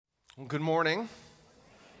Good morning.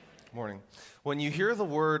 Morning. When you hear the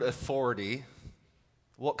word authority,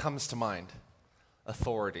 what comes to mind?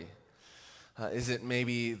 Authority. Is it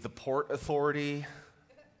maybe the Port Authority,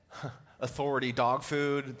 authority dog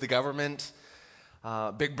food, the government,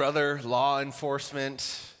 Big Brother, law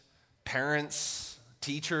enforcement, parents,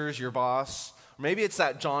 teachers, your boss? Or maybe it's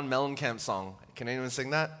that John Mellencamp song. Can anyone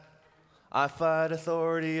sing that? I fight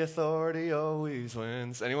authority, authority always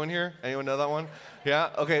wins. Anyone here? Anyone know that one? Yeah?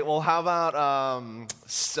 Okay, well, how about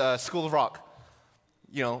School of Rock?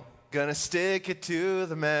 You know, gonna stick it to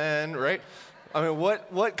the man, right? I mean,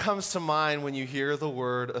 what comes to mind when you hear the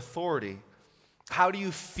word authority? How do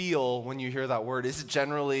you feel when you hear that word? Is it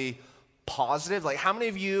generally positive? Like, how many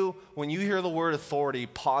of you, when you hear the word authority,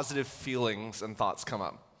 positive feelings and thoughts come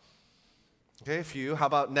up? Okay, a few. How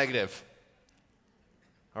about negative?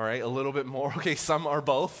 All right, a little bit more. Okay, some are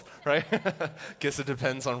both, right? Guess it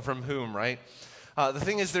depends on from whom, right? The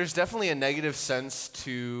thing is, there's definitely a negative sense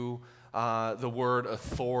to the word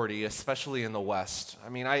authority, especially in the West. I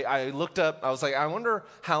mean, I looked up, I was like, I wonder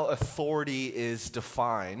how authority is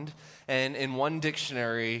defined. And in one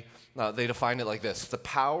dictionary, they defined it like this: the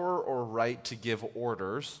power or right to give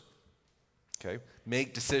orders, okay,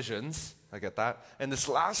 make decisions, I get that. And this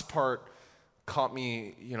last part caught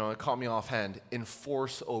me offhand: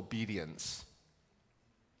 enforce obedience.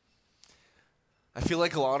 I feel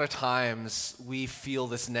like a lot of times we feel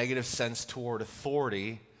this negative sense toward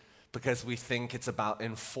authority because we think it's about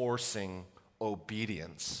enforcing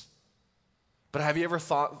obedience. But have you ever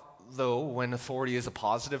thought, though, when authority is a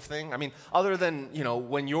positive thing? I mean, other than,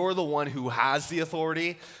 when you're the one who has the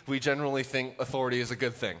authority, we generally think authority is a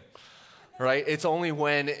good thing. Right? It's only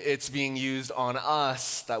when it's being used on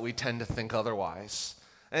us that we tend to think otherwise.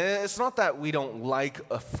 And it's not that we don't like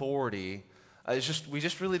authority. We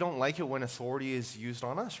just really don't like it when authority is used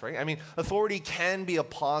on us, right? I mean, authority can be a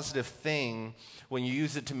positive thing when you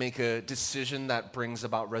use it to make a decision that brings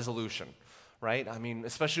about resolution, right? I mean,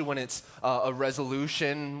 especially when it's a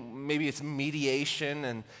resolution, maybe it's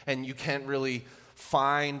mediation, and you can't really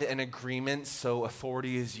find an agreement, so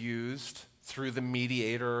authority is used through the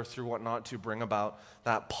mediator, through whatnot, to bring about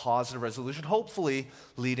that positive resolution, hopefully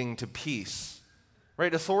leading to peace.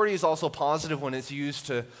 Right? Authority is also positive when it's used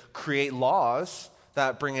to create laws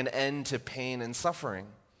that bring an end to pain and suffering.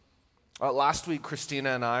 Last week, Christina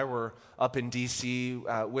and I were up in D.C.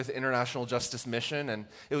 With International Justice Mission, and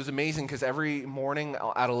it was amazing because every morning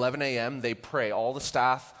at 11 a.m. they pray. All the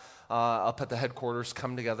staff up at the headquarters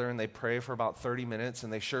come together and they pray for about 30 minutes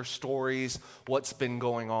and they share stories, what's been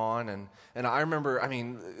going on. And I remember,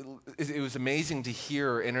 it was amazing to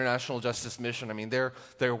hear International Justice Mission. I mean,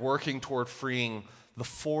 they're working toward freeing the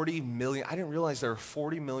 40 million, I didn't realize there are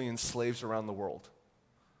 40 million slaves around the world.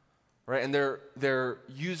 Right? And they're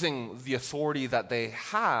using the authority that they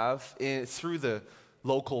have through the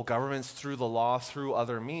local governments, through the law, through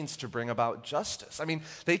other means to bring about justice. I mean,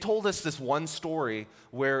 they told us this one story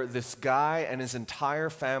where this guy and his entire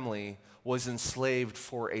family was enslaved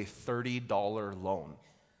for a $30 loan.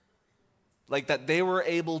 Like that they were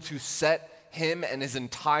able to set him and his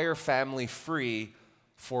entire family free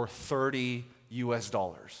for $30 US.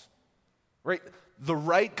 Right? The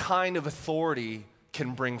right kind of authority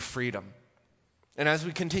can bring freedom. And as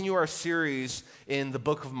we continue our series in the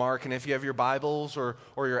book of Mark, and if you have your Bibles or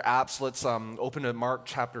your apps, let's open to Mark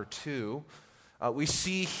chapter 2. We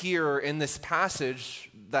see here in this passage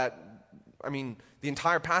that, the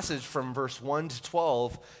entire passage from verse 1 to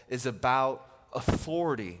 12 is about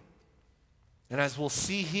authority. And as we'll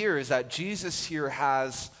see here is that Jesus here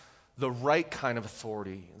has the right kind of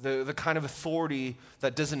authority, the kind of authority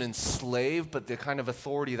that doesn't enslave, but the kind of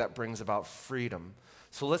authority that brings about freedom.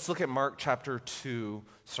 So let's look at Mark chapter 2,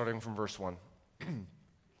 starting from verse 1.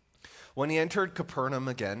 When he entered Capernaum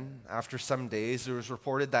again, after some days, it was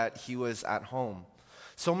reported that he was at home.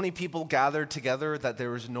 So many people gathered together that there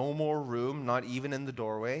was no more room, not even in the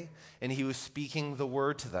doorway, and he was speaking the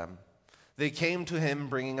word to them. They came to him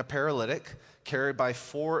bringing a paralytic, carried by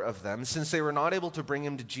 4 of them. Since they were not able to bring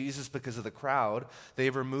him to Jesus because of the crowd, they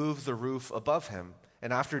removed the roof above him.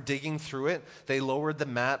 And after digging through it, they lowered the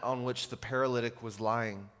mat on which the paralytic was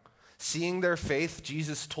lying. Seeing their faith,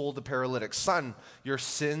 Jesus told the paralytic, "Son, your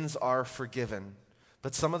sins are forgiven."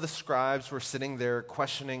 But some of the scribes were sitting there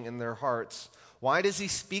questioning in their hearts, "Why does he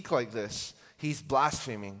speak like this? He's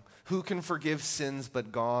blaspheming. Who can forgive sins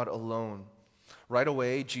but God alone?" Right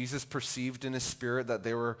away, Jesus perceived in his spirit that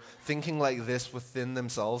they were thinking like this within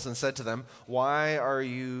themselves and said to them, "Why are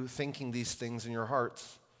you thinking these things in your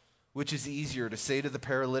hearts? Which is easier, to say to the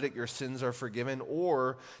paralytic, 'Your sins are forgiven,'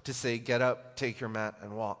 or to say, 'Get up, take your mat,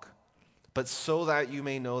 and walk'?" But so that you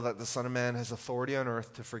may know that the Son of Man has authority on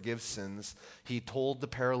earth to forgive sins, he told the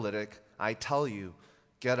paralytic, I tell you,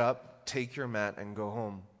 get up, take your mat, and go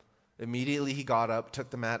home. Immediately he got up, took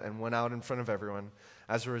the mat, and went out in front of everyone.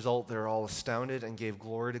 As a result, they were all astounded and gave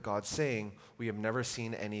glory to God, saying, we have never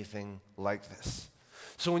seen anything like this.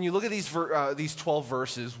 So when you look at these 12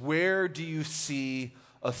 verses, where do you see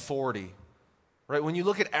authority? Right? When you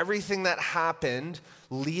look at everything that happened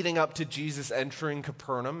leading up to Jesus entering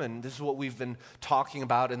Capernaum, and this is what we've been talking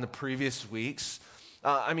about in the previous weeks,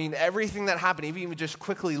 everything that happened, even if you just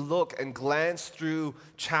quickly look and glance through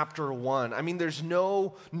chapter 1, there's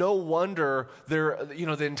no wonder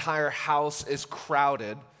the entire house is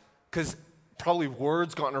crowded, because probably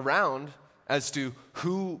word's gotten around as to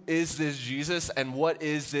who is this Jesus and what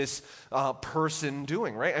is this person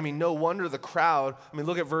doing, right? No wonder the crowd,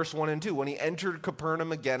 look at verse 1 and 2. When he entered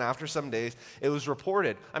Capernaum again after some days, it was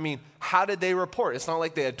reported. How did they report? It's not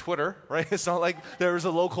like they had Twitter, right? It's not like there was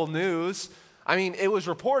a local news. It was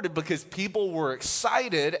reported because people were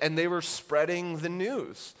excited and they were spreading the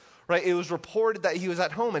news, right? It was reported that he was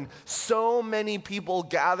at home, and so many people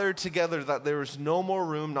gathered together that there was no more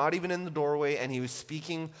room, not even in the doorway, and he was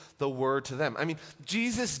speaking the word to them.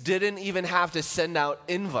 Jesus didn't even have to send out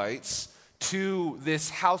invites to this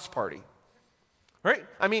house party, right?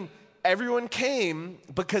 Everyone came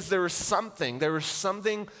because there was something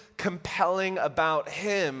compelling about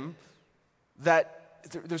him that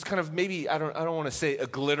there's kind of maybe, I don't want to say a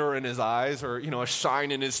glitter in his eyes or, a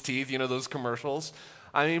shine in his teeth, those commercials.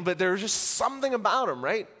 But there's just something about him,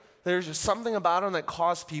 right? There's just something about him that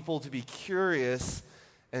caused people to be curious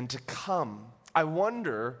and to come. I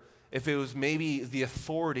wonder if it was maybe the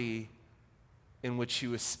authority in which he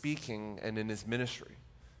was speaking and in his ministry.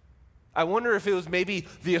 I wonder if it was maybe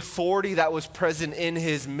the authority that was present in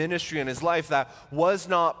his ministry and his life that was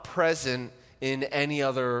not present in any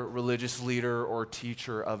other religious leader or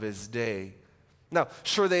teacher of his day. Now,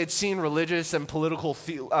 sure, they had seen religious and political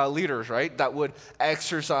leaders, right, that would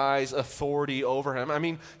exercise authority over him.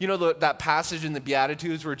 That passage in the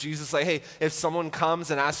Beatitudes where Jesus is like, hey, if someone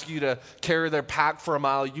comes and asks you to carry their pack for a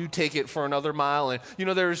mile, you take it for another mile. And,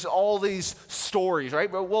 there's all these stories,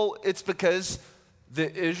 right? Well, it's because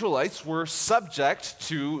the Israelites were subject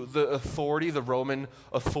to the authority, the Roman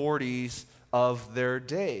authorities of their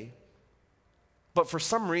day. But for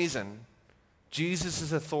some reason,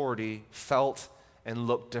 Jesus' authority felt and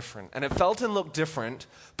looked different. And it felt and looked different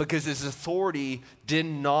because his authority did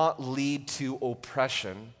not lead to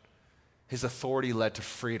oppression. His authority led to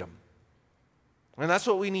freedom. And that's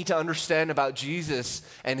what we need to understand about Jesus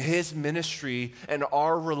and his ministry and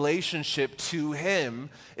our relationship to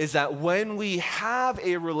him, is that when we have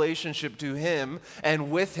a relationship to him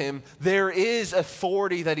and with him, there is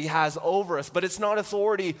authority that he has over us. But it's not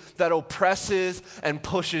authority that oppresses and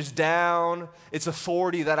pushes down. It's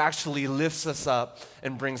authority that actually lifts us up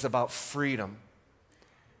and brings about freedom.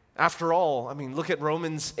 After all, look at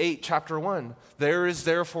Romans 8, chapter 1. There is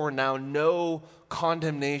therefore now no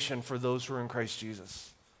condemnation for those who are in Christ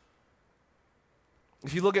Jesus.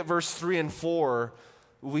 If you look at verse 3 and 4,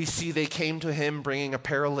 we see they came to him bringing a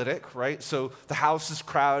paralytic, right? So the house is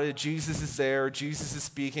crowded, Jesus is there, Jesus is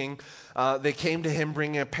speaking. They came to him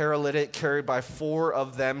bringing a paralytic carried by 4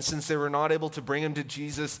 of them. Since they were not able to bring him to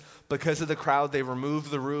Jesus because of the crowd, they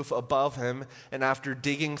removed the roof above him, and after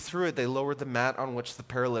digging through it, they lowered the mat on which the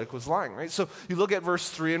paralytic was lying, right? So you look at verse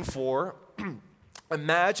 3 and 4,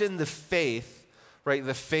 imagine the faith, right?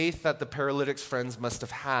 The faith that the paralytic's friends must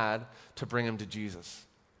have had to bring him to Jesus,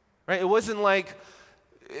 right? It wasn't like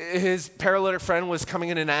his paralytic friend was coming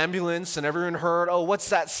in an ambulance and everyone heard, oh,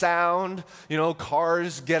 what's that sound?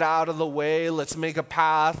 Cars, get out of the way. Let's make a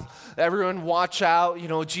path. Everyone watch out.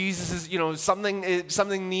 Jesus is,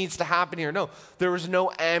 something needs to happen here. No, there was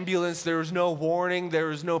no ambulance. There was no warning. There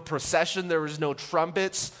was no procession. There was no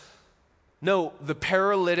trumpets. No, the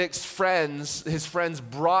paralytic's friends, his friends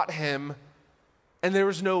brought him, and there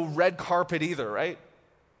was no red carpet either, right?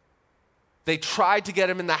 They tried to get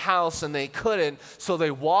him in the house and they couldn't, so they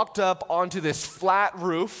walked up onto this flat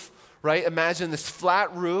roof, right? Imagine this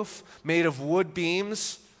flat roof made of wood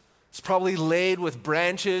beams. It's probably laid with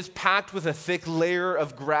branches, packed with a thick layer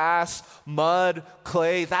of grass, mud,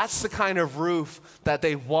 clay. That's the kind of roof that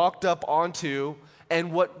they walked up onto.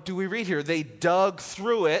 And what do we read here? They dug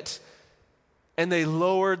through it and they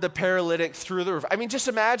lowered the paralytic through the roof. Just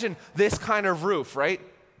imagine this kind of roof, right?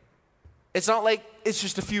 It's not like it's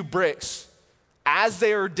just a few bricks. As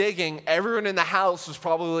they were digging, everyone in the house was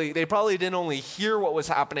they probably didn't only hear what was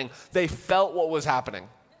happening, they felt what was happening,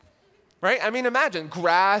 right? Imagine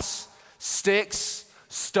grass, sticks,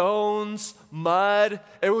 stones, mud.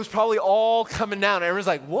 It was probably all coming down. Everyone's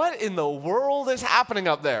like, what in the world is happening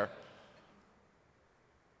up there?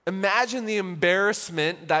 Imagine the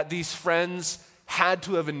embarrassment that these friends had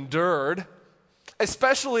to have endured,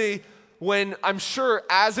 especially when I'm sure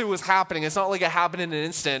as it was happening, it's not like it happened in an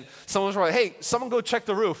instant. Someone's like, hey, someone go check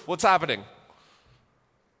the roof. What's happening?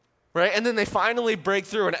 Right? And then they finally break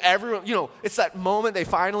through, and everyone, it's that moment they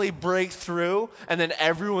finally break through, and then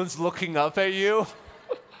everyone's looking up at you.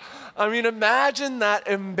 I mean, imagine that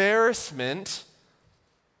embarrassment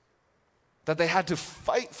that they had to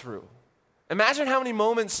fight through. Imagine how many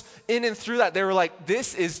moments in and through that they were like,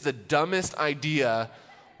 this is the dumbest idea.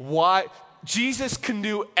 Why? Jesus can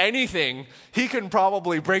do anything. He can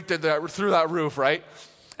probably break through that roof, right?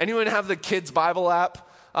 Anyone have the kids' Bible app?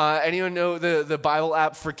 Anyone know the Bible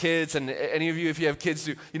app for kids? And any of you, if you have kids,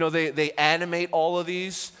 they animate all of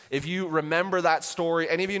these. If you remember that story,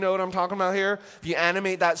 any of you know what I'm talking about here? If you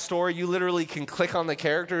animate that story, you literally can click on the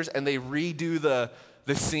characters and they redo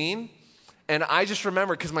the scene. And I just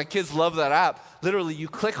remember, because my kids love that app, literally you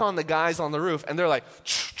click on the guys on the roof and they're like,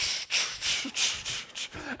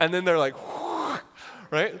 and then they're like,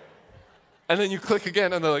 right? And then you click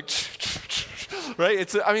again and they're like, right?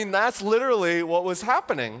 That's literally what was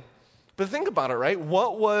happening. But think about it, right?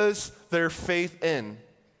 What was their faith in?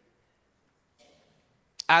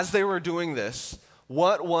 As they were doing this,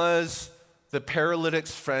 what was the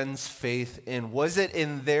paralytic's friend's faith in? Was it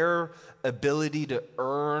in their ability to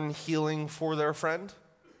earn healing for their friend?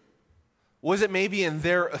 Was it maybe in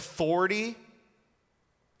their authority?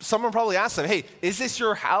 Someone probably asked them, hey, is this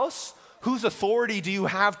your house? Whose authority do you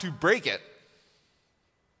have to break it?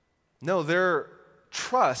 No, their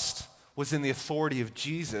trust was in the authority of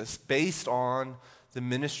Jesus based on the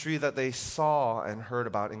ministry that they saw and heard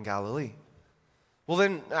about in Galilee. Well,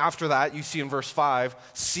 then after that, you see in verse 5,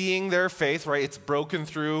 seeing their faith, right? It's broken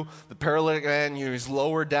through. The paralytic man, he's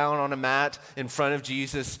lowered down on a mat in front of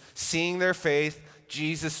Jesus. Seeing their faith,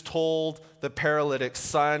 Jesus told the paralytic,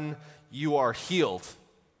 son, you are healed. Is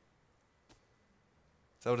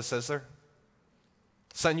that what it says there?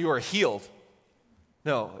 Son, you are healed.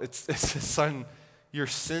 No, it says, son, your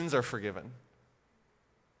sins are forgiven.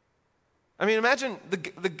 I mean, imagine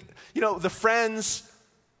the friends.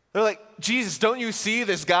 They're like, Jesus, don't you see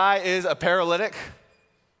this guy is a paralytic?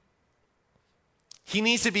 He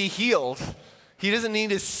needs to be healed. He doesn't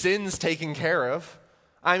need his sins taken care of.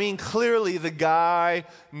 I mean, clearly the guy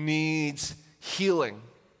needs healing.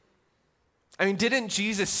 I mean, didn't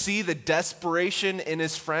Jesus see the desperation in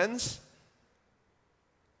his friends?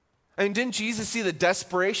 I mean, didn't Jesus see the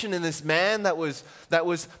desperation in this man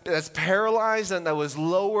that's paralyzed and that was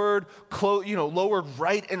lowered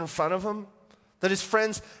right in front of him? That his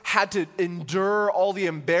friends had to endure all the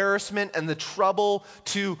embarrassment and the trouble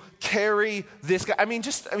to carry this guy. I mean,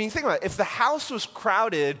 think about it. If the house was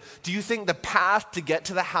crowded, do you think the path to get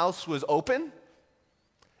to the house was open?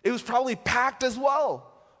 It was probably packed as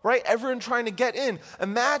well, right? Everyone trying to get in.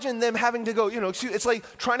 Imagine them having to go, it's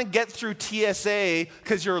like trying to get through TSA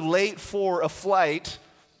because you're late for a flight.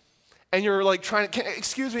 And you're like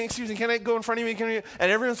excuse me, can I go in front of you?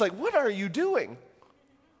 And everyone's like, what are you doing?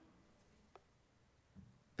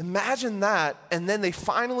 Imagine that, and then they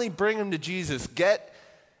finally bring him to Jesus.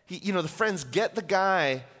 The friends get the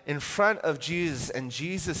guy in front of Jesus, and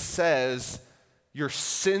Jesus says, your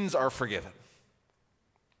sins are forgiven.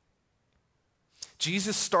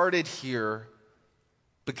 Jesus started here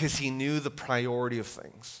because he knew the priority of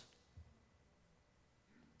things.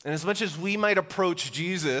 And as much as we might approach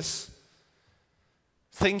Jesus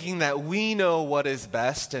thinking that we know what is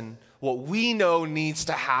best and what we know needs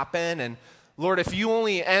to happen, and Lord, if you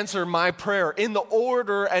only answer my prayer in the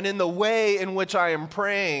order and in the way in which I am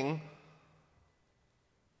praying,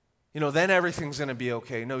 then everything's going to be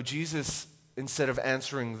okay. No, Jesus, instead of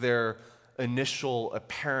answering their initial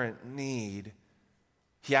apparent need,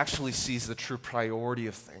 he actually sees the true priority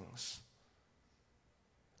of things.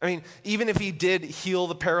 I mean, even if he did heal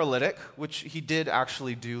the paralytic, which he did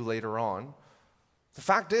actually do later on, the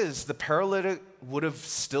fact is the paralytic would have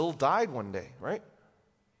still died one day, right?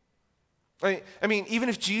 I mean, even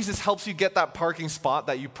if Jesus helps you get that parking spot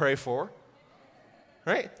that you pray for,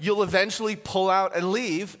 right? You'll eventually pull out and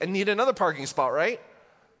leave and need another parking spot, right?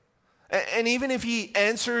 And even if he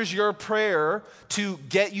answers your prayer to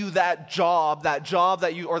get you that job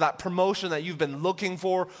or that promotion that you've been looking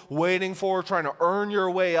for, waiting for, trying to earn your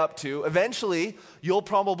way up to, eventually you'll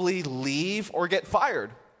probably leave or get fired,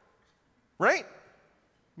 right?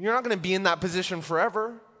 You're not going to be in that position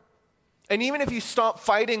forever. And even if you stop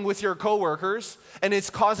fighting with your coworkers and it's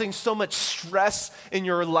causing so much stress in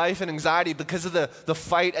your life and anxiety because of the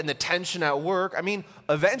fight and the tension at work, I mean,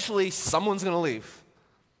 eventually someone's going to leave.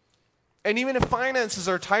 And even if finances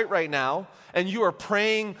are tight right now and you are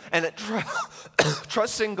praying and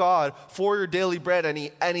trusting God for your daily bread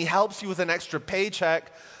and he helps you with an extra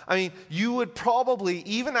paycheck, I mean, you would probably,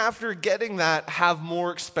 even after getting that, have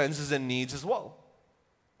more expenses and needs as well.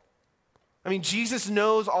 I mean, Jesus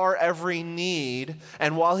knows our every need,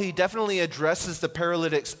 and while he definitely addresses the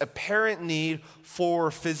paralytic's apparent need for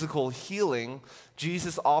physical healing,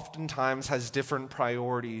 Jesus oftentimes has different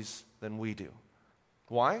priorities than we do.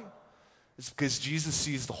 Why? It's because Jesus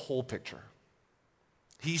sees the whole picture.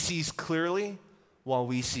 He sees clearly while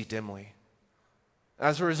we see dimly.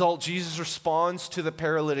 As a result, Jesus responds to the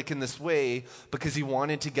paralytic in this way because he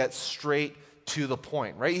wanted to get straight to the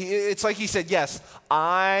point, right? It's like he said, yes,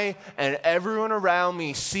 I and everyone around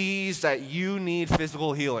me sees that you need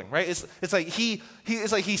physical healing, right? It's like he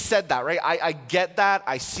said that, right? I get that,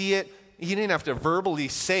 I see it. He didn't have to verbally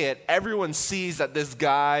say it. Everyone sees that this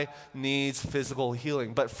guy needs physical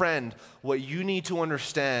healing. But friend, what you need to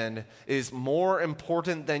understand is more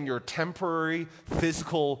important than your temporary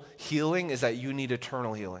physical healing is that you need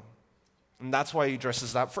eternal healing. And that's why he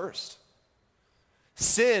addresses that first.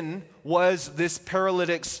 Sin was this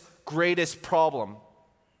paralytic's greatest problem.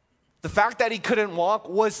 The fact that he couldn't walk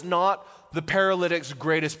was not the paralytic's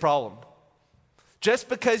greatest problem. Just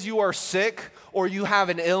because you are sick or you have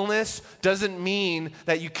an illness doesn't mean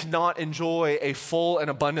that you cannot enjoy a full and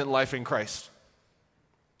abundant life in Christ.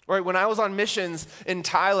 Right, when I was on missions in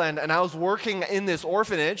Thailand and I was working in this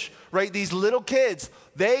orphanage, right, these little kids,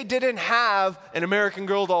 they didn't have an American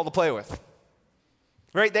Girl doll to play with.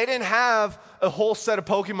 Right? They didn't have a whole set of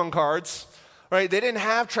Pokemon cards. Right? They didn't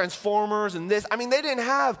have Transformers and this. I mean, they didn't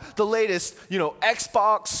have the latest,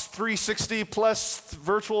 Xbox 360 plus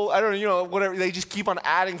virtual, I don't know, whatever. They just keep on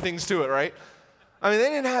adding things to it, right? I mean, they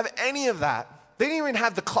didn't have any of that. They didn't even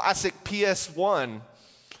have the classic PS1,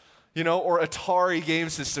 or Atari game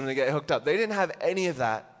system to get hooked up. They didn't have any of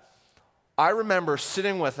that. I remember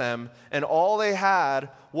sitting with them, and all they had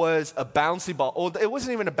was a bouncy ball. Oh, it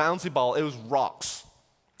wasn't even a bouncy ball. It was rocks.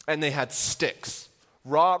 And they had sticks.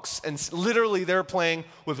 Rocks, and literally they're playing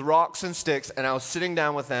with rocks and sticks, and I was sitting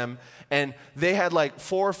down with them, and they had like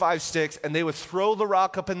 4 or 5 sticks, and they would throw the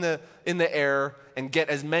rock up in the air and get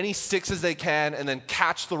as many sticks as they can, and then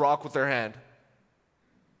catch the rock with their hand.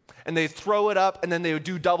 And they'd throw it up, and then they would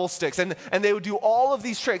do double sticks, and they would do all of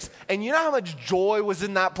these tricks. And you know how much joy was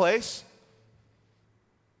in that place?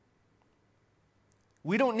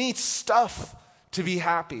 We don't need stuff to be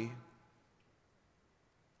happy.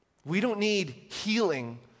 We don't need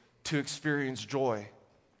healing to experience joy.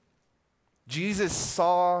 Jesus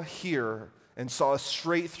saw here and saw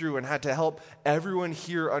straight through and had to help everyone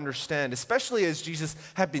here understand, especially as Jesus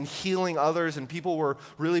had been healing others and people were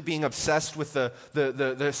really being obsessed with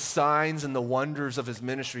the signs and the wonders of his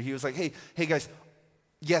ministry. He was like, hey guys,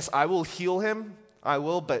 yes, I will heal him, I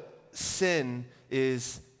will, but sin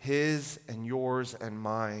is his and yours and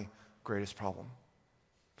my greatest problem.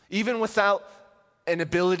 Even without an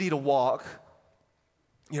ability to walk,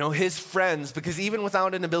 his friends, because even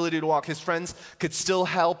without an ability to walk, his friends could still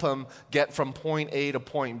help him get from point A to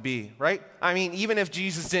point B, right? I mean, even if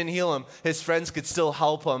Jesus didn't heal him, his friends could still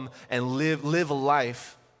help him and live a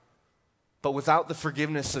life. But without the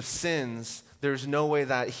forgiveness of sins, there's no way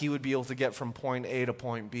that he would be able to get from point A to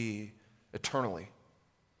point B eternally,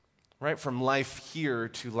 right? From life here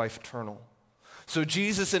to life eternal. So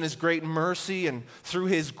Jesus, in his great mercy and through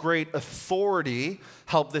his great authority,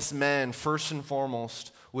 helped this man first and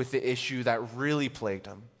foremost with the issue that really plagued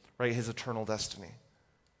him, right? His eternal destiny.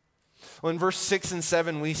 Well, in verse 6 and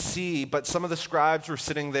 7, we see, but some of the scribes were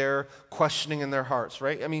sitting there questioning in their hearts,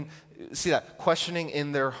 right? I mean, see that, questioning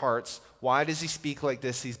in their hearts. Why does he speak like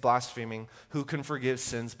this? He's blaspheming. Who can forgive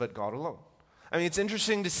sins but God alone? I mean, it's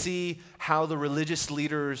interesting to see how the religious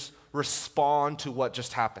leaders respond to what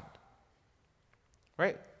just happened.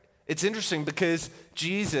 Right? It's interesting because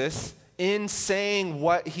Jesus, in saying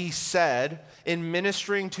what he said, in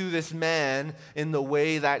ministering to this man in the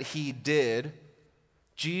way that he did,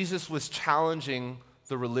 Jesus was challenging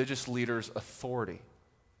the religious leaders' authority.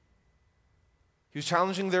 He was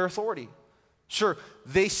challenging their authority. Sure,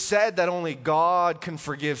 they said that only God can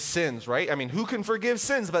forgive sins, right? I mean, who can forgive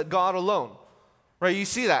sins but God alone? Right, you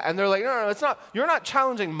see that. And they're like, no, it's not. You're not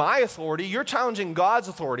challenging my authority. You're challenging God's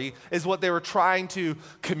authority, is what they were trying to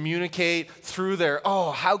communicate through their,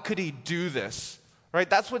 how could he do this? Right,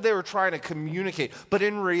 that's what they were trying to communicate. But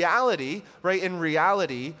in reality,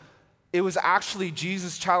 It was actually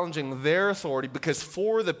Jesus challenging their authority because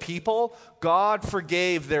for the people, God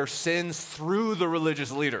forgave their sins through the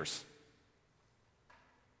religious leaders.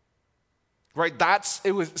 Right?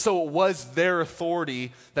 So it was their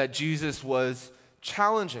authority that Jesus was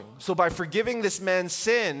challenging. So by forgiving this man's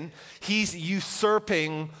sin, he's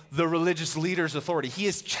usurping the religious leader's authority. He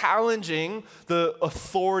is challenging the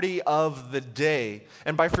authority of the day.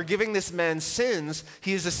 And by forgiving this man's sins,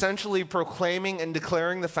 he is essentially proclaiming and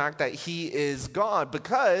declaring the fact that he is God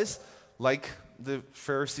because, like the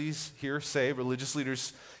Pharisees here say, religious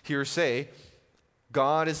leaders here say,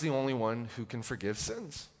 God is the only one who can forgive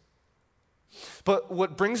sins. But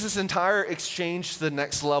what brings this entire exchange to the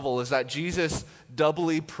next level is that Jesus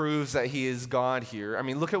doubly proves that he is God here. I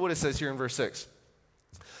mean, look at what it says here in verse 6.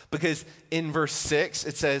 Because in verse 6,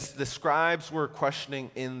 it says, the scribes were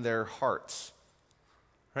questioning in their hearts.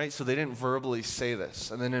 Right? So they didn't verbally say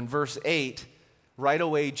this. And then in verse 8, right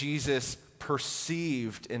away, Jesus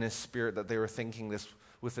perceived in his spirit that they were thinking this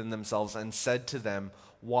within themselves and said to them,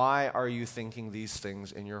 why are you thinking these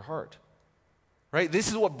things in your heart? Right? This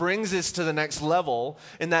is what brings us to the next level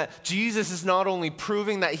in that Jesus is not only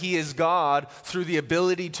proving that he is God through the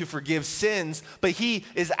ability to forgive sins, but he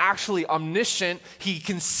is actually omniscient. He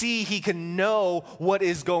can see, he can know what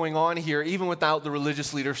is going on here, even without the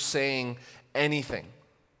religious leaders saying anything.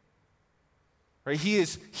 Right? He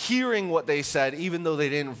is hearing what they said, even though they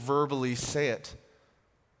didn't verbally say it.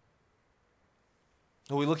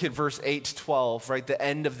 We look at verse 8 to 12, right, the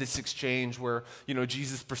end of this exchange where,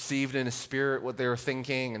 Jesus perceived in his spirit what they were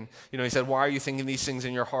thinking. And, he said, why are you thinking these things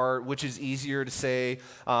in your heart? Which is easier to say,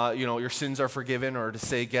 your sins are forgiven, or to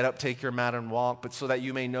say, get up, take your mat and walk. But so that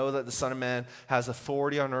you may know that the Son of Man has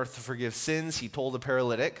authority on earth to forgive sins, he told the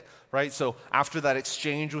paralytic, right? So after that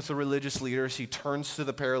exchange with the religious leaders, he turns to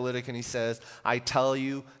the paralytic and he says, I tell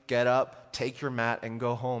you, get up, take your mat and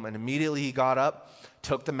go home. And immediately he got up,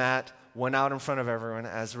 took the mat, went out in front of everyone.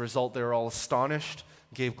 As a result, they were all astonished,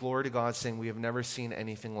 gave glory to God, saying, we have never seen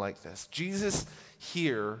anything like this. Jesus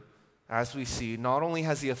here, as we see, not only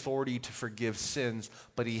has the authority to forgive sins,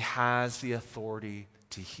 but he has the authority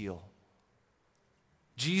to heal.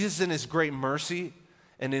 Jesus, in his great mercy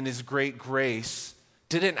and in his great grace,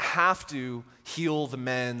 didn't have to heal the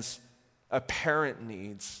man's apparent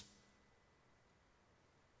needs,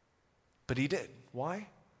 but he did. Why?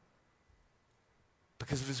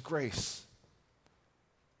 Because of his grace,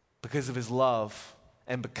 because of his love,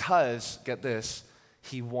 and because, get this,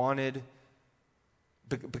 he wanted,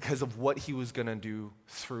 because of what he was going to do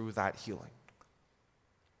through that healing.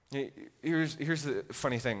 Here's the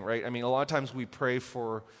funny thing, right? I mean, a lot of times we pray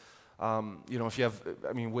for, if you have,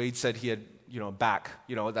 Wade said he had, back,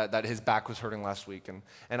 that his back was hurting last week.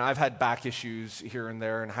 And I've had back issues here and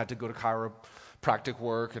there and had to go to chiropractic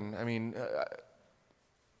work. And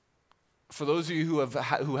for those of you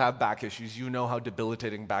who have back issues, you know how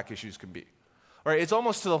debilitating back issues can be. Right? It's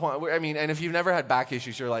almost to the point where, and if you've never had back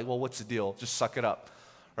issues, you're like, well, what's the deal? Just suck it up,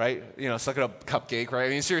 right? Suck it up, cupcake,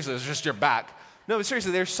 right? Seriously, it's just your back. No, but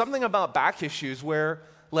seriously, there's something about back issues where,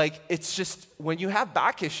 it's just, when you have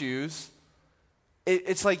back issues,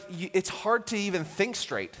 it's like, it's hard to even think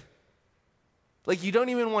straight. You don't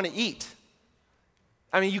even want to eat.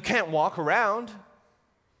 You can't walk around.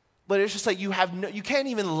 But it's just you can't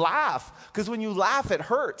even laugh, because when you laugh, it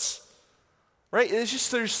hurts, right?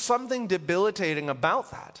 There's something debilitating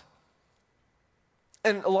about that.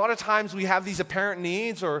 And a lot of times we have these apparent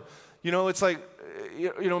needs, or, it's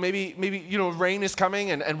maybe rain is coming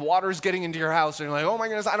and water's getting into your house, and you're like, oh my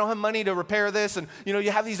goodness, I don't have money to repair this. And,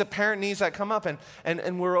 you have these apparent needs that come up,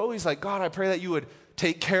 and we're always like, God, I pray that you would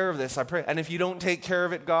take care of this, I pray. And if you don't take care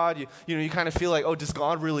of it, God, you kind of feel like, oh, does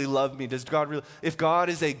God really love me? If God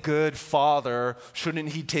is a good father, shouldn't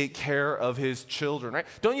he take care of his children, right?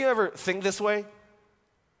 Don't you ever think this way?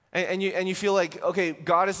 And you feel like, okay,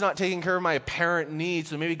 God is not taking care of my apparent needs,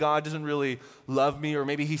 so maybe God doesn't really love me, or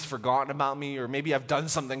maybe he's forgotten about me, or maybe I've done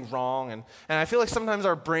something wrong. And I feel like sometimes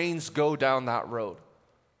our brains go down that road.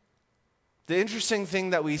 The interesting thing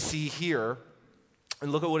that we see here,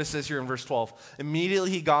 and look at what it says here in verse 12. Immediately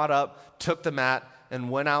he got up, took the mat, and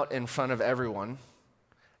went out in front of everyone.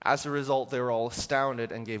 As a result, they were all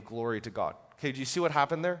astounded and gave glory to God. Okay, do you see what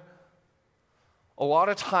happened there? A lot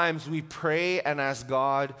of times we pray and ask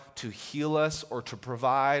God to heal us or to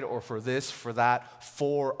provide or for this, for that,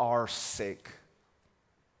 for our sake,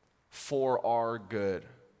 for our good,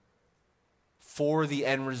 for the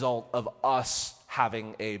end result of us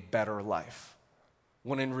having a better life.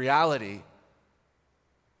 When in reality,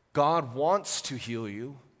 God wants to heal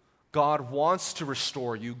you. God wants to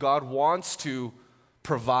restore you. God wants to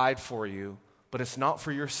provide for you, but it's not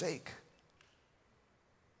for your sake.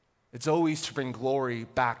 It's always to bring glory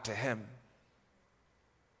back to him.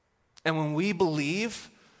 And when we believe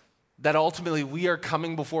that ultimately we are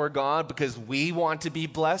coming before God because we want to be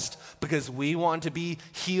blessed, because we want to be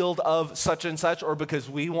healed of such and such, or because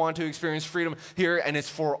we want to experience freedom here and it's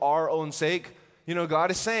for our own sake, God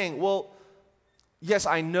is saying, well, yes,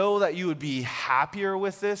 I know that you would be happier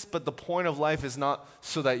with this, but the point of life is not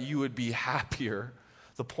so that you would be happier.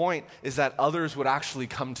 The point is that others would actually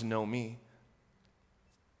come to know me.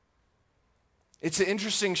 It's an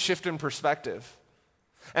interesting shift in perspective.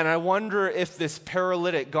 And I wonder if this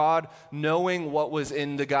paralytic, God knowing what was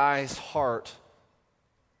in the guy's heart,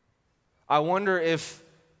 I wonder if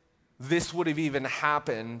this would have even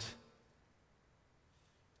happened.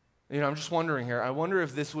 I'm just wondering here. I wonder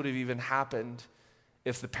if this would have even happened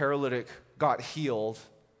if the paralytic got healed,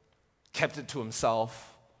 kept it to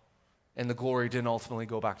himself, and the glory didn't ultimately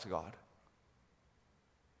go back to God.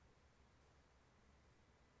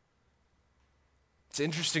 It's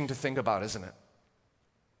interesting to think about, isn't it?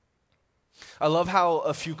 I love how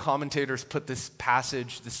a few commentators put this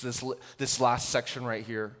passage, this last section right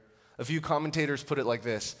here. A few commentators put it like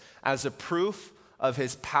this: as a proof of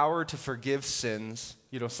his power to forgive sins,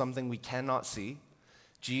 something we cannot see,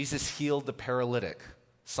 Jesus healed the paralytic,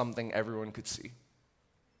 something everyone could see.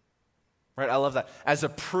 Right? I love that. As a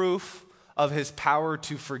proof of his power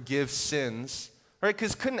to forgive sins, right?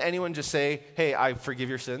 Because couldn't anyone just say, hey, I forgive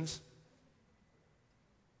your sins?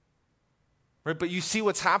 Right? But you see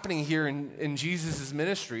what's happening here in Jesus'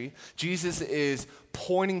 ministry. Jesus is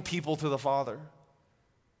pointing people to the Father.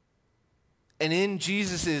 And in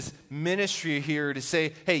Jesus' ministry here to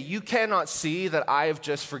say, hey, you cannot see that I have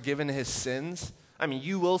just forgiven his sins. I mean,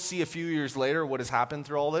 you will see a few years later what has happened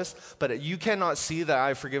through all this, but you cannot see that I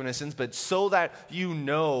have forgiven his sins. But so that you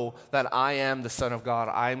know that I am the Son of God,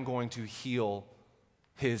 I am going to heal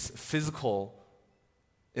his physical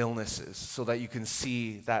illnesses so that you can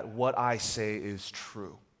see that what I say is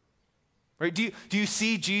true. Right? Do you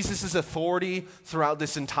see Jesus' authority throughout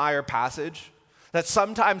this entire passage? That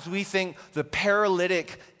sometimes we think the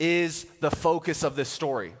paralytic is the focus of this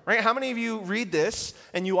story, right? How many of you read this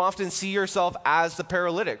and you often see yourself as the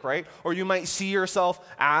paralytic, right? Or you might see yourself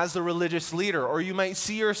as the religious leader, or you might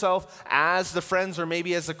see yourself as the friends, or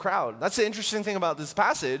maybe as the crowd. That's the interesting thing about this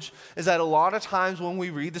passage, is that a lot of times when we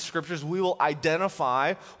read the scriptures, we will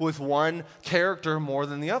identify with one character more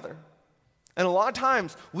than the other. And a lot of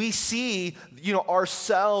times we see,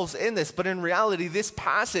 ourselves in this, but in reality, this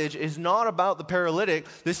passage is not about the paralytic.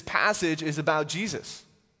 This passage is about Jesus.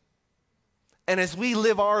 And as we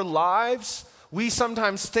live our lives, we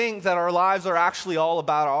sometimes think that our lives are actually all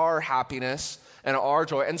about our happiness and our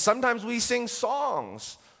joy. And sometimes we sing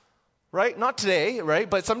songs, right? Not today, right?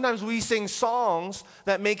 But sometimes we sing songs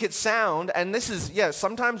that make it sound, and this is,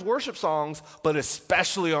 sometimes worship songs, but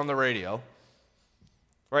especially on the radio.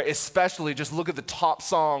 Right, especially just look at the top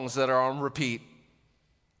songs that are on repeat.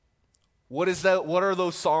 What are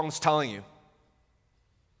those songs telling you?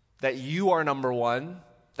 That you are number one,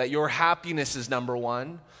 that your happiness is number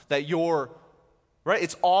one, that right?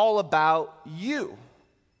 It's all about you.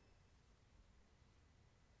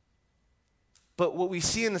 But what we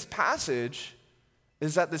see in this passage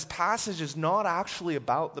is that this passage is not actually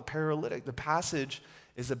about the paralytic. The passage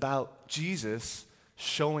is about Jesus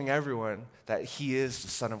showing everyone that he is the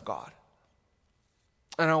Son of God.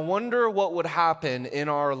 And I wonder what would happen in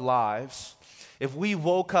our lives if we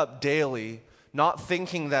woke up daily not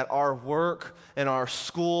thinking that our work and our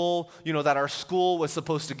school, that our school was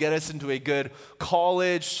supposed to get us into a good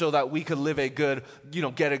college so that we could live a good,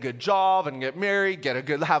 get a good job and get married,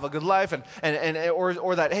 have a good life,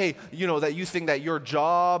 or that, hey, that you think that your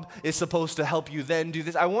job is supposed to help you then do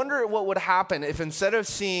this. I wonder what would happen if instead of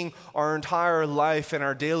seeing our entire life and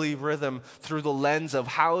our daily rhythm through the lens of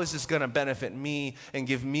how is this going to benefit me and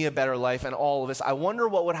give me a better life and all of this, I wonder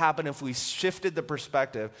what would happen if we shifted the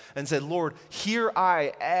perspective and said, Lord, here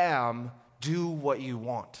I am, do what you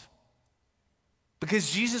want.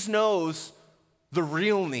 Because Jesus knows the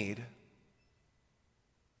real need.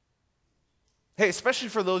 Hey, especially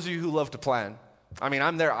for those of you who love to plan. I mean,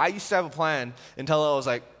 I'm there. I used to have a plan until I was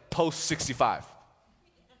like post 65.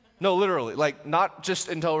 No, literally, like not just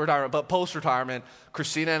until retirement, but post-retirement.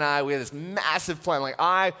 Christina and I, we had this massive plan. Like,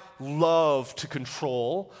 I love to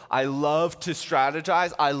control. I love to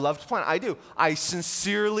strategize. I love to plan. I do. I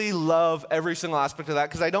sincerely love every single aspect of that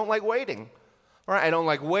because I don't like waiting. Right? I don't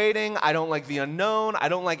like waiting. I don't like the unknown. I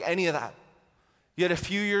don't like any of that. Yet a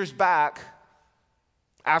few years back,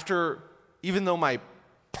 even though my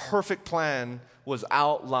perfect plan was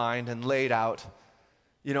outlined and laid out,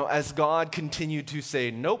 as God continued to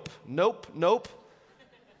say, nope, nope, nope,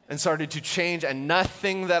 and started to change, and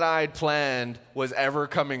nothing that I'd planned was ever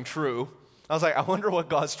coming true. I was like, I wonder what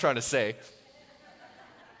God's trying to say.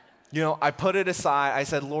 I put it aside. I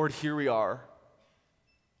said, Lord, here we are.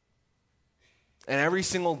 And every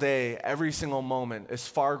single day, every single moment is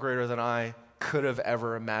far greater than I could have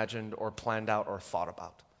ever imagined or planned out or thought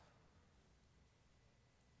about.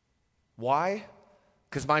 Why?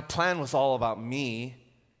 Because my plan was all about me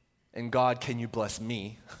and God, can you bless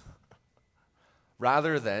me?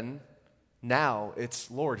 Rather than now,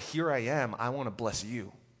 it's, Lord, here I am. I want to bless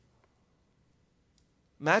you.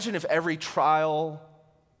 Imagine if every trial,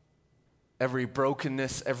 every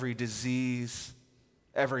brokenness, every disease,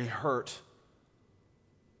 every hurt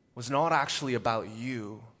was not actually about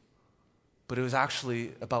you, but it was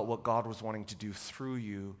actually about what God was wanting to do through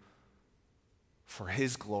you for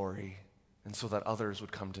His glory and so that others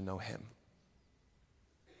would come to know Him.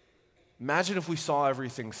 Imagine if we saw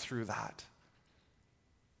everything through that.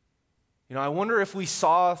 I wonder if we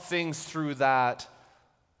saw things through that.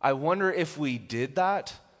 I wonder if we did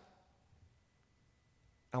that.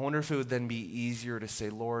 I wonder if it would then be easier to say,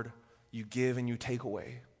 Lord, you give and you take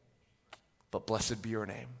away, but blessed be your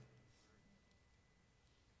name.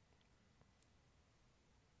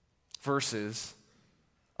 Versus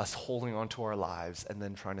us holding on to our lives and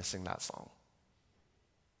then trying to sing that song.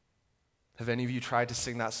 Have any of you tried to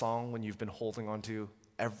sing that song when you've been holding on to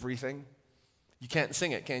everything? You can't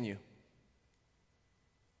sing it, can you?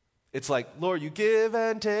 It's like, Lord, you give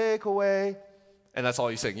and take away. And that's all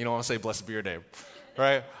you sing. You don't want to say, blessed be your name,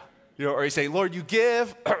 right? Or you say, Lord, you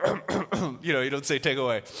give. You don't say take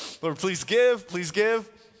away. Lord, please give, please give.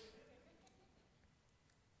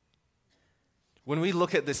 When we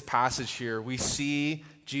look at this passage here, we see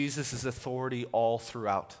Jesus' authority all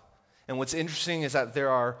throughout. And what's interesting is that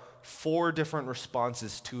there are 4 different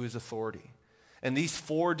responses to His authority. And these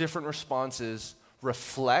 4 different responses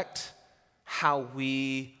reflect how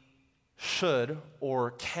we should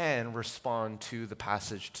or can respond to the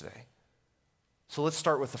passage today. So let's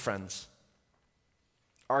start with the friends.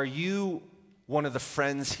 Are you one of the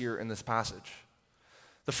friends here in this passage?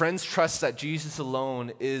 The friends trust that Jesus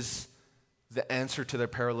alone is the answer to their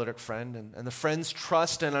paralytic friend. And the friends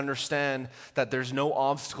trust and understand that there's no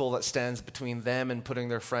obstacle that stands between them and putting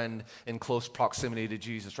their friend in close proximity to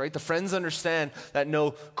Jesus, right? The friends understand that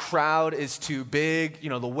no crowd is too big,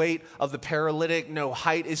 the weight of the paralytic, no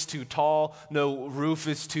height is too tall, no roof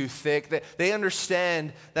is too thick. They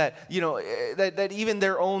understand that, that even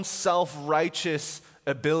their own self-righteous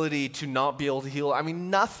ability to not be able to heal,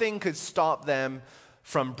 nothing could stop them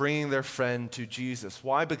from bringing their friend to Jesus.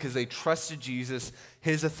 Why? Because they trusted Jesus,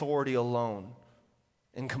 His authority alone,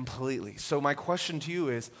 and completely. So my question to you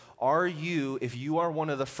is, if you are one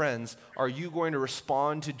of the friends, are you going to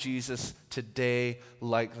respond to Jesus today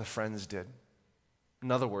like the friends did?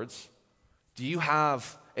 In other words, do you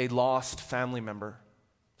have a lost family member,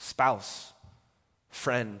 spouse,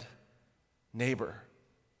 friend, neighbor,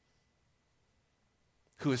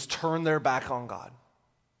 who has turned their back on God?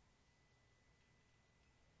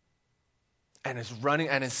 And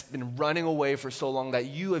has been running away for so long that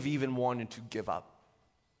you have even wanted to give up.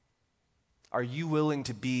 Are you willing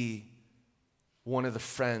to be one of the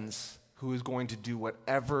friends who is going to do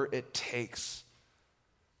whatever it takes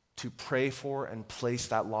to pray for and place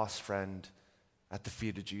that lost friend at the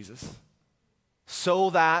feet of Jesus?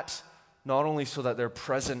 Not only so that their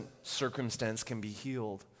present circumstance can be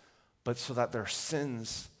healed, but so that their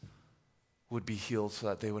sins would be healed so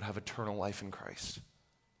that they would have eternal life in Christ.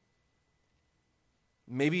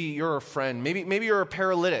 Maybe you're a friend, maybe you're a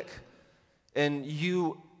paralytic, and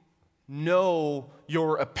you know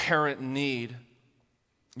your apparent need.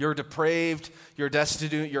 You're depraved, you're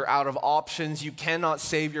destitute, you're out of options, you cannot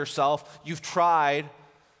save yourself. You've tried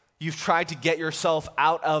to get yourself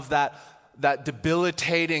out of that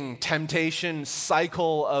debilitating temptation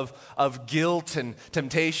cycle of guilt and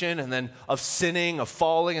temptation, and then of sinning, of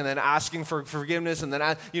falling, and then asking for forgiveness, and then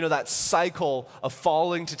that cycle of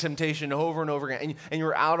falling to temptation over and over again, and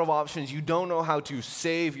you're out of options. You don't know how to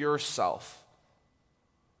save yourself.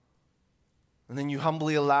 And then you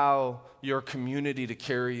humbly allow your community to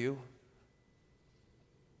carry you.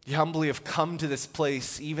 You humbly have come to this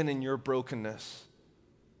place even in your brokenness.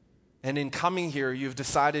 And in coming here, you've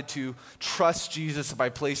decided to trust Jesus by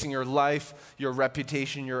placing your life, your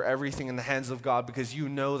reputation, your everything in the hands of God, because you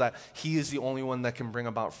know that He is the only one that can bring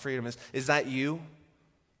about freedom. Is that you?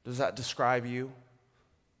 Does that describe you?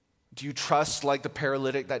 Do you trust, like the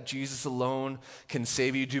paralytic, that Jesus alone can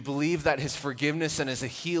save you? Do you believe that His forgiveness and His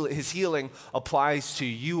healing applies to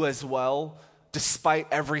you as well, despite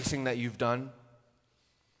everything that you've done?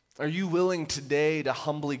 Are you willing today to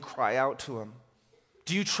humbly cry out to Him?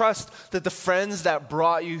 Do you trust that the friends that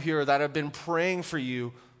brought you here, that have been praying for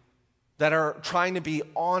you, that are trying to be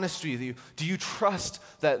honest with you, do you trust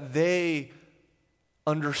that they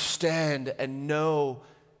understand and know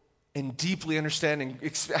and deeply understand and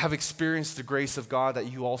have experienced the grace of God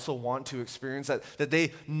that you also want to experience, that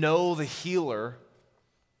they know the healer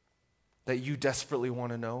that you desperately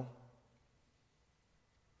want to know?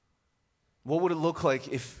 What would it look like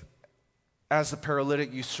if, as the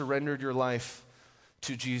paralytic, you surrendered your life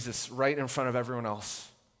to Jesus right in front of everyone else?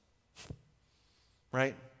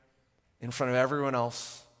 Right? In front of everyone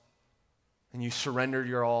else. And you surrendered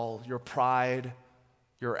your all, your pride,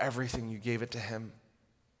 your everything, you gave it to him.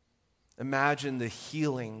 Imagine the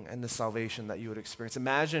healing and the salvation that you would experience.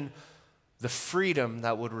 Imagine the freedom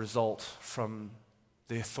that would result from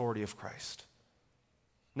the authority of Christ.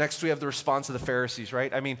 Next, we have the response of the Pharisees,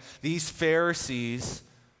 right? I mean, these Pharisees,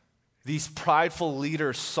 these prideful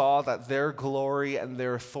leaders saw that their glory and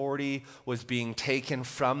their authority was being taken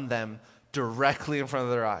from them directly in front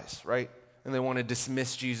of their eyes, right? And they want to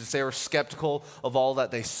dismiss Jesus. They were skeptical of all that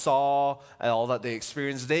they saw and all that they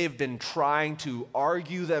experienced. They've been trying to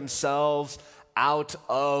argue themselves out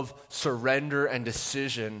of surrender and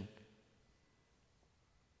decision.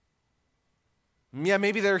 Yeah,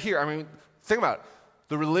 maybe they're here. I mean, think about it.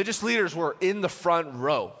 The religious leaders were in the front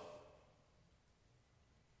row.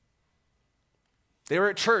 They were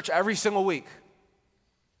at church every single week.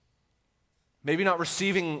 Maybe not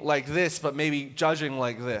receiving like this, but maybe judging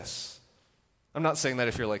like this. I'm not saying that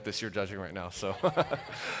if you're like this, you're judging right now. So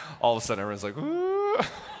all of a sudden everyone's like, ooh.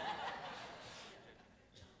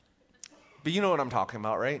 But you know what I'm talking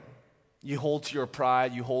about, right? You hold to your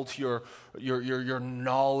pride, you hold to your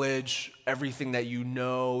knowledge, everything that you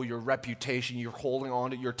know, your reputation, you're holding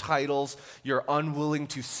on to your titles, you're unwilling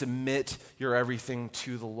to submit your everything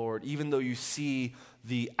to the Lord, even though you see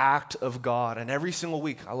the act of God. And every single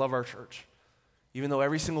week, I love our church, even though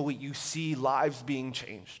every single week you see lives being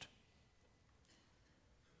changed,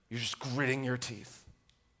 you're just gritting your teeth.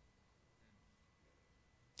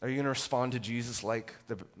 Are you going to respond to Jesus like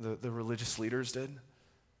the religious leaders did?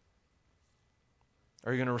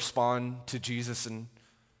 Are you going to respond to Jesus and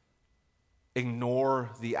ignore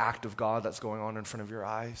the act of God that's going on in front of your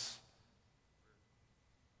eyes?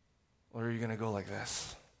 Or are you going to go like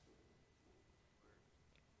this?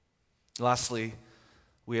 Lastly,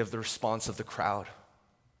 we have the response of the crowd.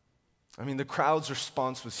 I mean, the crowd's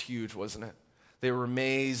response was huge, wasn't it? They were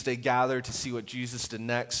amazed. They gathered to see what Jesus did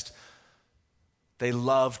next. They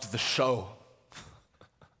loved the show.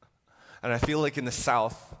 And I feel like in the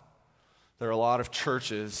South, there are a lot of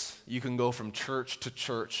churches, you can go from church to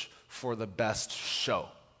church for the best show.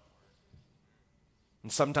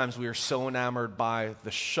 And sometimes we are so enamored by the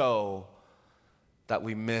show that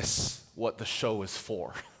we miss what the show is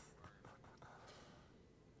for.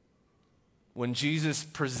 When Jesus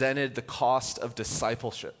presented the cost of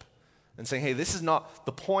discipleship and saying, hey, this is not,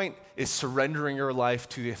 the point is surrendering your life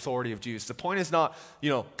to the authority of Jesus. The point is not,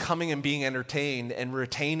 coming and being entertained and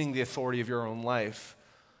retaining the authority of your own life.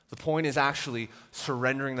 The point is actually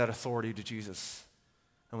surrendering that authority to Jesus.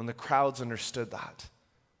 And when the crowds understood that,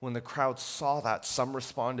 when the crowds saw that, some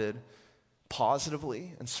responded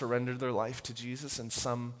positively and surrendered their life to Jesus, and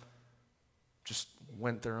some just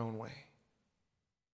went their own way.